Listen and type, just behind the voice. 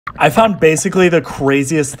I found basically the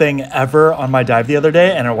craziest thing ever on my dive the other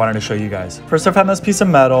day, and I wanted to show you guys. First, I found this piece of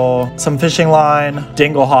metal, some fishing line,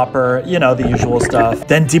 dingle hopper, you know, the usual stuff.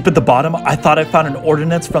 Then deep at the bottom, I thought I found an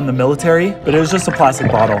ordnance from the military, but it was just a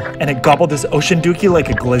plastic bottle, and it gobbled this ocean dookie like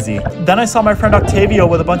a glizzy. Then I saw my friend Octavio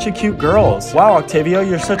with a bunch of cute girls. Wow, Octavio,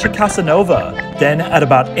 you're such a Casanova. Then at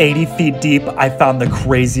about 80 feet deep, I found the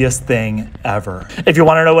craziest thing ever. If you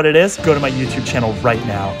want to know what it is, go to my YouTube channel right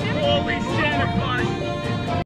now.